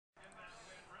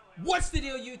What's the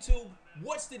deal, YouTube?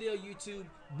 What's the deal, YouTube?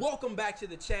 Welcome back to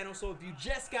the channel. So if you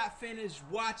just got finished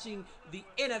watching the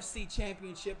NFC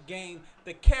Championship game,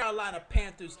 the Carolina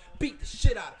Panthers beat the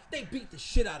shit out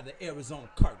of the Arizona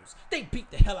Cardinals. They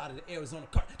beat the hell out of the Arizona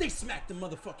Cardinals. They smacked the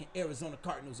motherfucking Arizona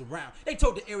Cardinals around. They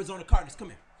told the Arizona Cardinals, come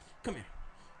here.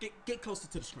 Get closer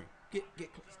to the screen. Get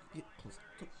closer.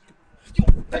 Come. You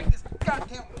gonna take this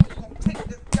goddamn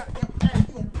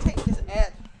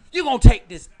ass. You gonna take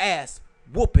this ass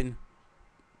whooping,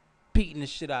 beating the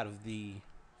shit out of the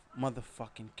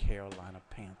motherfucking Carolina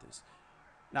Panthers.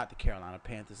 Not the Carolina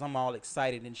Panthers. I'm all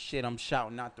excited and shit. I'm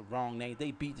shouting out the wrong name.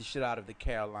 They beat the shit out of the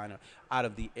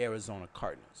Arizona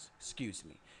Cardinals. Excuse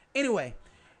me. Anyway,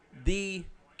 the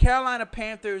Carolina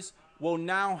Panthers will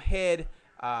now head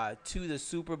to the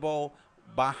Super Bowl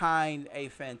behind a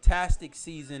fantastic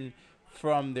season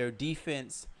from their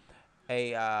defense.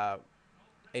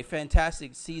 A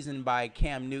fantastic season by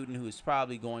Cam Newton, who is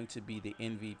probably going to be the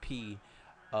MVP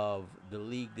of the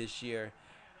league this year.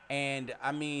 And,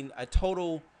 I mean, a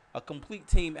complete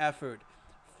team effort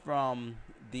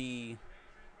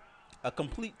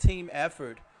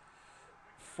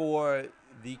for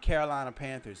the Carolina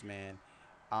Panthers, man.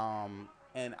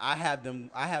 And I have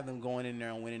them going in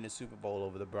there and winning the Super Bowl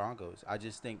over the Broncos. I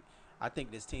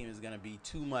think this team is going to be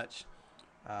too much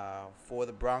for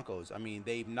the Broncos. I mean,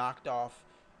 they've knocked off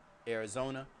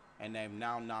Arizona, and they've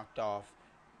now knocked off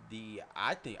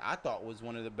I thought was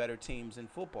one of the better teams in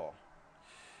football.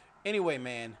 Anyway,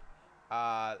 man,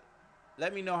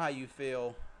 let me know how you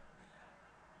feel.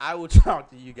 I will talk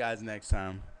to you guys next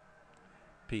time.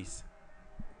 Peace.